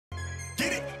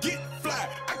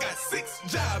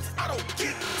jobs. I don't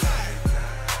get tired.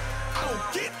 I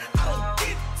don't get tired. I don't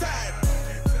get tired.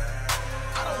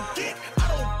 I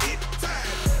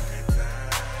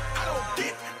don't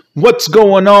get. What's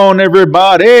going on,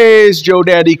 everybody? It's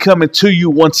Jodadi coming to you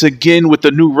once again with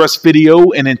a new Rust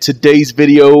video, and in today's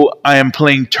video I am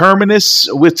playing Terminus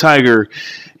with Tiger.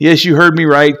 Yes, you heard me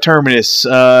right, Terminus.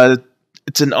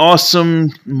 It's an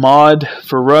awesome mod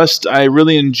for Rust. I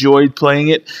really enjoyed playing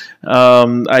it.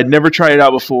 I'd never tried it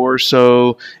out before,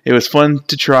 so it was fun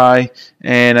to try,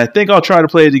 and I think I'll try to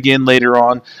play it again later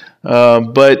on.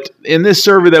 But in this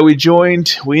server that we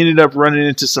joined, we ended up running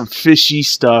into some fishy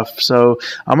stuff. So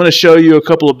I'm going to show you a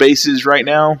couple of bases right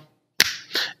now.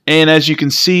 And as you can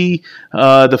see,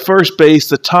 the first base,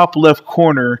 the top left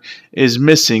corner, is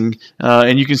missing.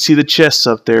 And you can see the chests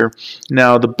up there.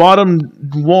 Now, the bottom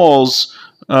walls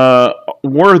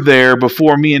were there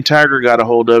before me and Tiger got a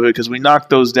hold of it, because we knocked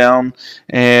those down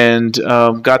and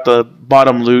got the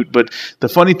bottom loot. But the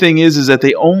funny thing is that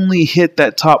they only hit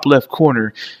that top left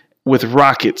corner with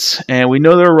rockets, and we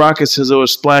know there are rockets as though it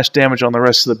splash damage on the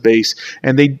rest of the base,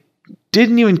 and they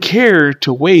didn't even care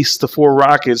to waste the 4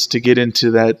 rockets to get into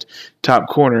that top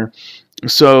corner.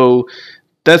 So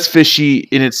that's fishy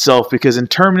in itself, because in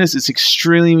Terminus it's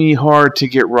extremely hard to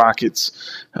get rockets.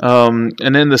 And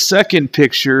then the second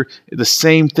picture, the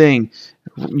same thing,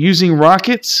 using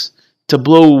rockets to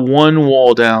blow one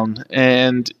wall down,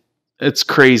 and it's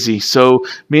crazy. So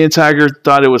me and Tiger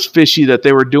thought it was fishy that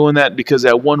they were doing that, because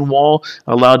that one wall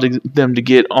allowed them to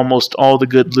get almost all the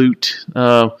good loot,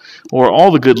 or all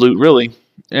the good loot really.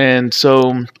 And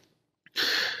so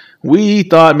we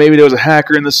thought maybe there was a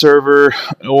hacker in the server,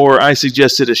 or I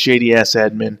suggested a shady ass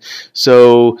admin.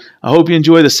 So I hope you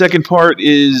enjoy. The second part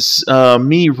is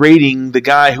me raiding the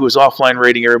guy who was offline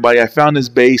raiding everybody. I found his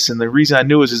base, and the reason I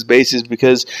knew it was his base is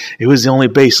because it was the only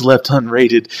base left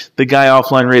unraided. The guy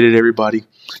offline raided everybody.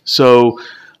 So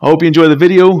I hope you enjoy the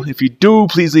video. If you do,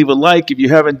 please leave a like. If you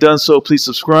haven't done so, please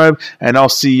subscribe, and I'll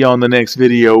see you on the next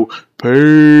video.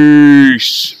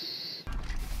 Peace.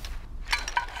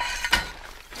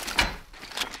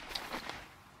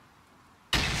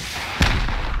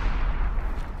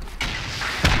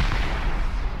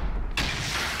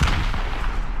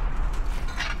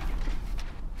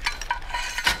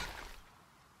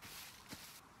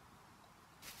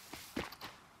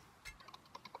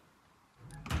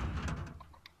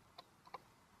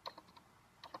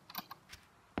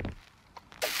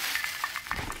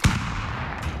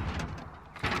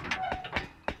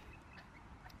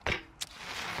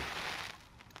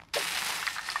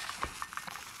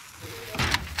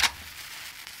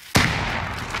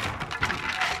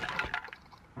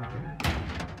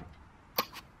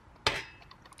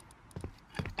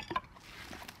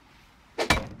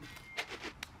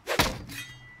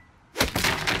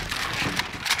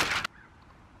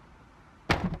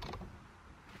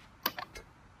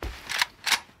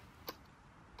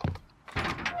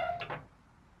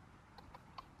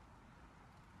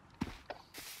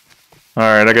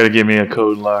 Alright, I gotta give me a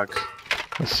code lock.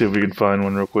 Let's see if we can find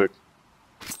one real quick.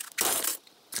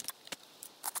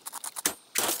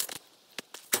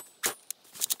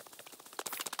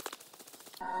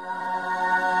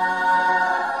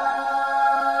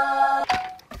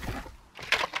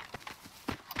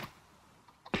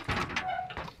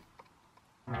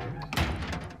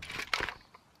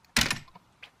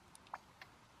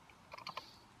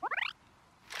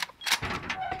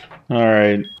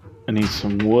 Alright, I need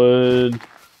some wood,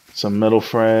 some metal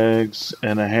frags,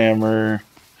 and a hammer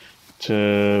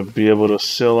to be able to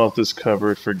seal off this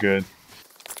cupboard for good.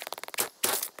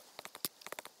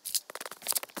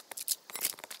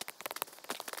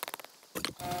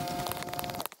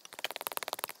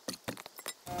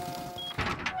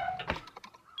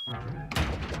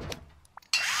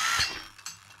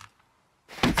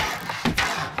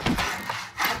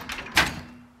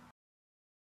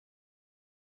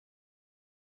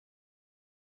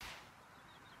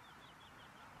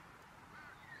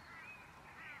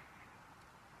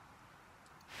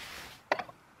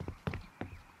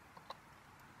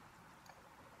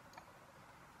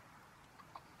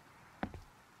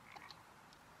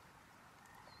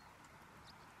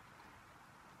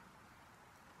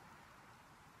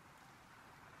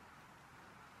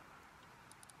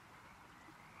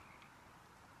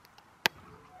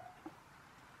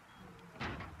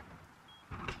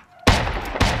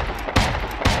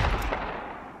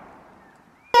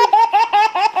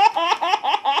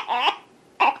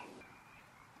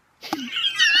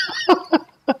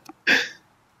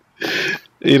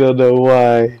 You don't know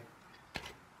why.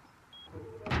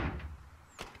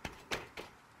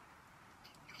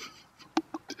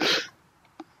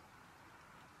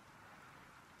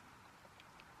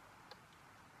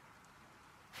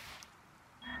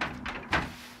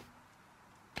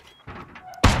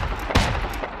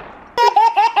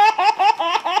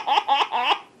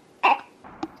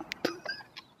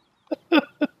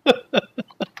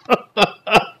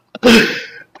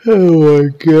 Oh my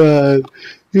god.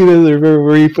 He doesn't remember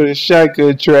where he put his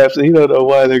shotgun traps and he don't know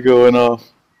why they're going off.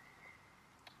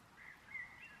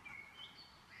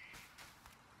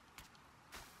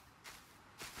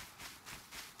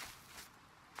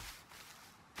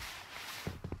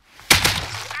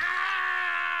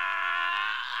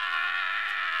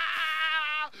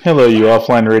 Hello, you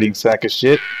offline rating sack of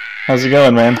shit. How's it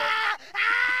going, man?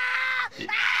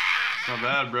 Not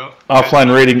bad, bro.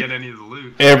 Offline rating Get any of the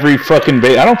loot. every fucking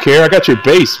base. I don't care. I got your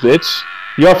base, bitch.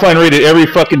 You offline rated every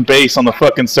fucking base on the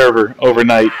fucking server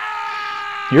overnight.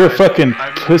 You're a fucking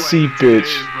pussy bitch.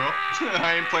 Days, bro.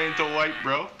 I ain't playing till white,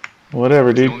 bro.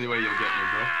 Whatever, dude. It's the only way you'll get me,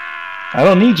 bro. I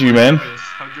don't need you, man.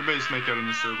 How'd your base make out in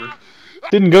the server?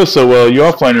 Didn't go so well. You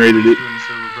offline rated it. You in the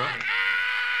server, bro?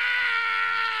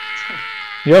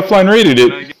 You offline rated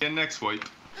Gonna it. again next white.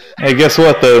 Hey, guess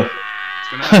what, though?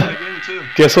 It's gonna happen again, too.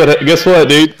 Guess what? Guess what,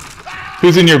 dude?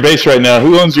 Who's in your base right now?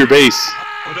 Who owns your base?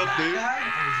 What up, dude?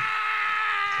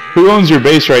 Who owns your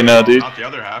base right now, dude? Not the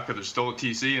other half, because there's still a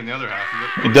TC in the other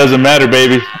half of it. It doesn't matter,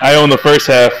 baby. I own the first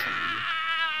half.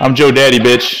 I'm Jodadi,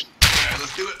 bitch. Alright,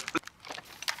 let's do it.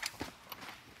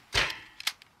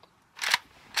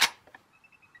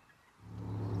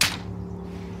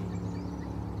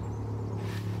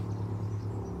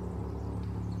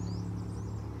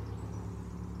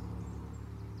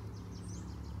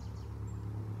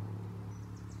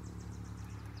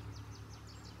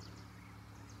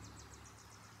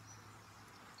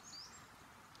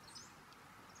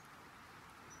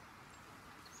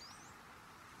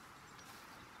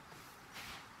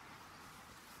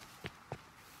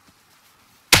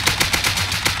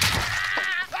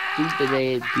 Stupid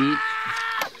ass bitch.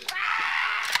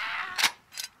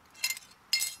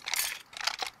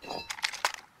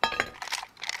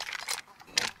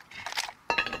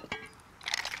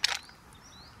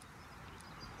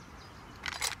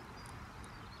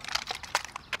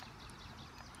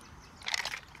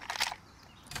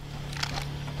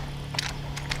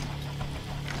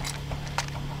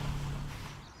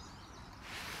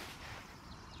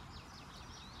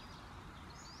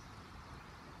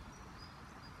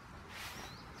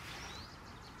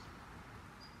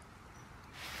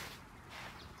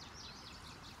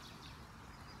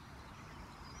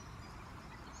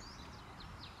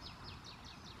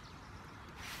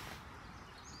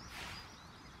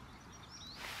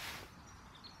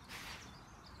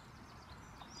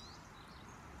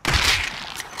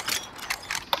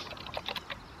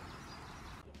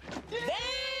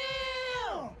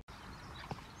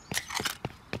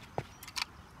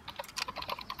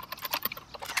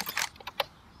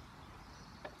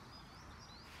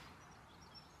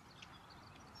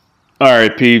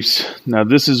 Alright, peeps. Now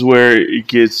this is where it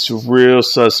gets real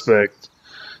suspect.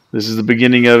 This is the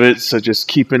beginning of it, so just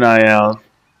keep an eye out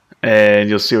and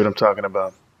you'll see what I'm talking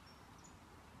about.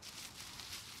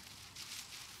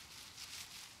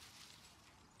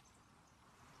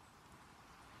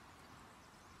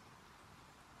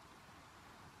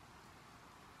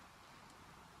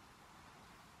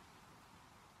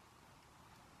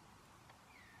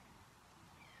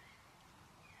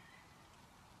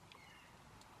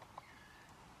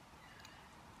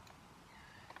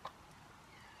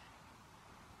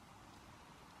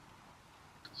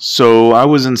 So I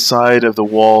was inside of the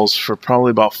walls for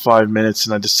probably about 5 minutes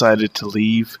and I decided to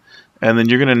leave. And then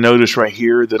you're going to notice right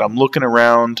here that I'm looking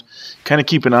around, kind of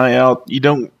keep an eye out. You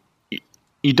don't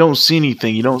see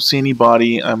anything. You don't see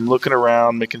anybody. I'm looking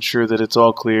around, making sure that it's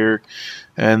all clear.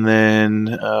 And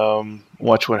then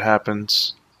watch what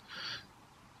happens.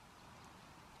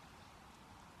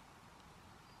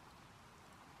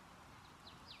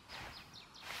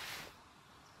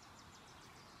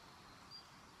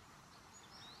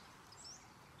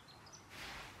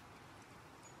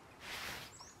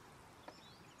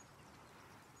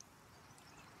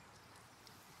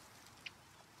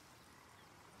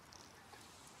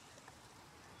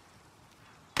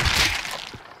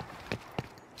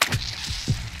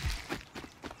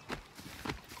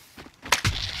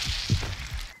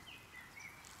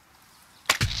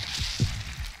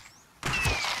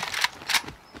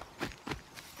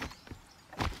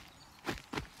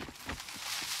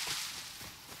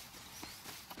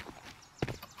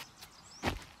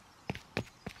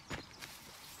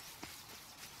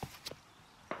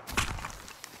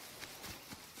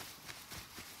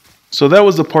 So that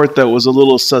was the part that was a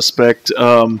little suspect.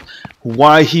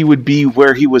 Why he would be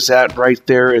where he was at right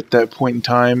there at that point in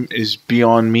time is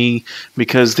beyond me,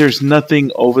 because there's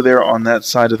nothing over there on that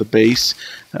side of the base.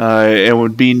 It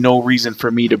would be no reason for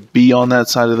me to be on that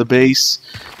side of the base.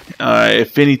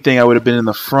 If anything, I would have been in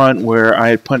the front where I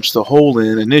had punched the hole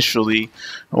in initially,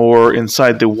 or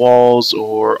inside the walls,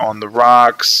 or on the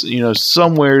rocks, you know,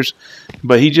 somewheres.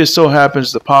 But he just so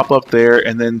happens to pop up there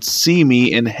and then see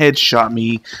me and headshot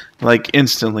me like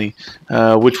instantly,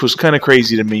 which was kind of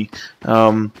crazy to me.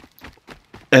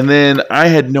 And then I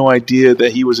had no idea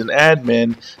that he was an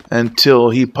admin until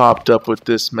he popped up with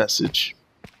this message.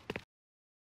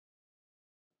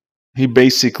 He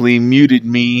basically muted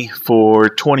me for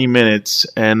 20 minutes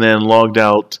and then logged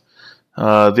out.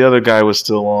 The other guy was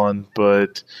still on,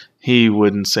 but he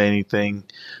wouldn't say anything.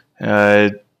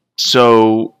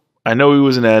 So I know he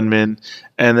was an admin.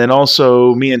 And then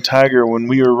also me and Tiger, when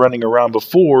we were running around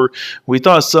before, we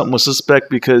thought something was suspect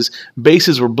because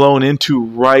bases were blown into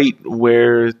right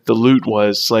where the loot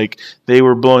was. Like they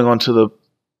were blowing onto the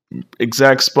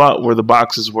exact spot where the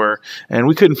boxes were, and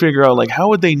we couldn't figure out like how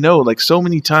would they know. Like so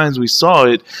many times we saw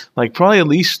it, like probably at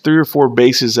least 3 or 4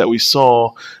 bases that we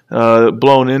saw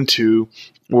blown into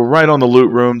were right on the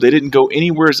loot room. They didn't go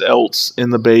anywhere else in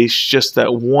the base, just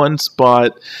that one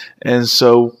spot. And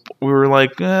so we were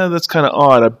like, that's kind of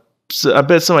odd. I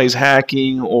bet somebody's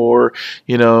hacking, or,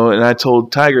 you know, and I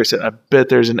told Tiger, I said, I bet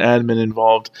there's an admin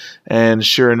involved. And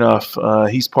sure enough,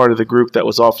 he's part of the group that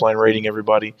was offline raiding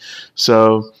everybody.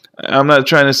 So I'm not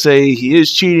trying to say he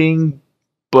is cheating,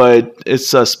 but it's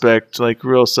suspect, like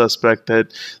real suspect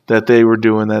that they were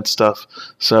doing that stuff.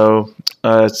 So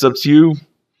it's up to you.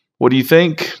 What do you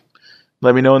think?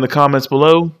 Let me know in the comments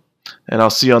below, and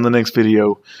I'll see you on the next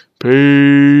video.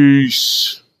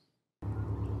 Peace.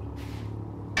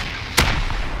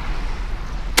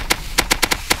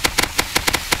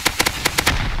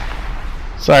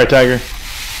 Sorry, Tiger.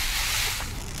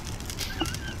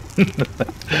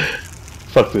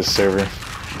 Fuck this server.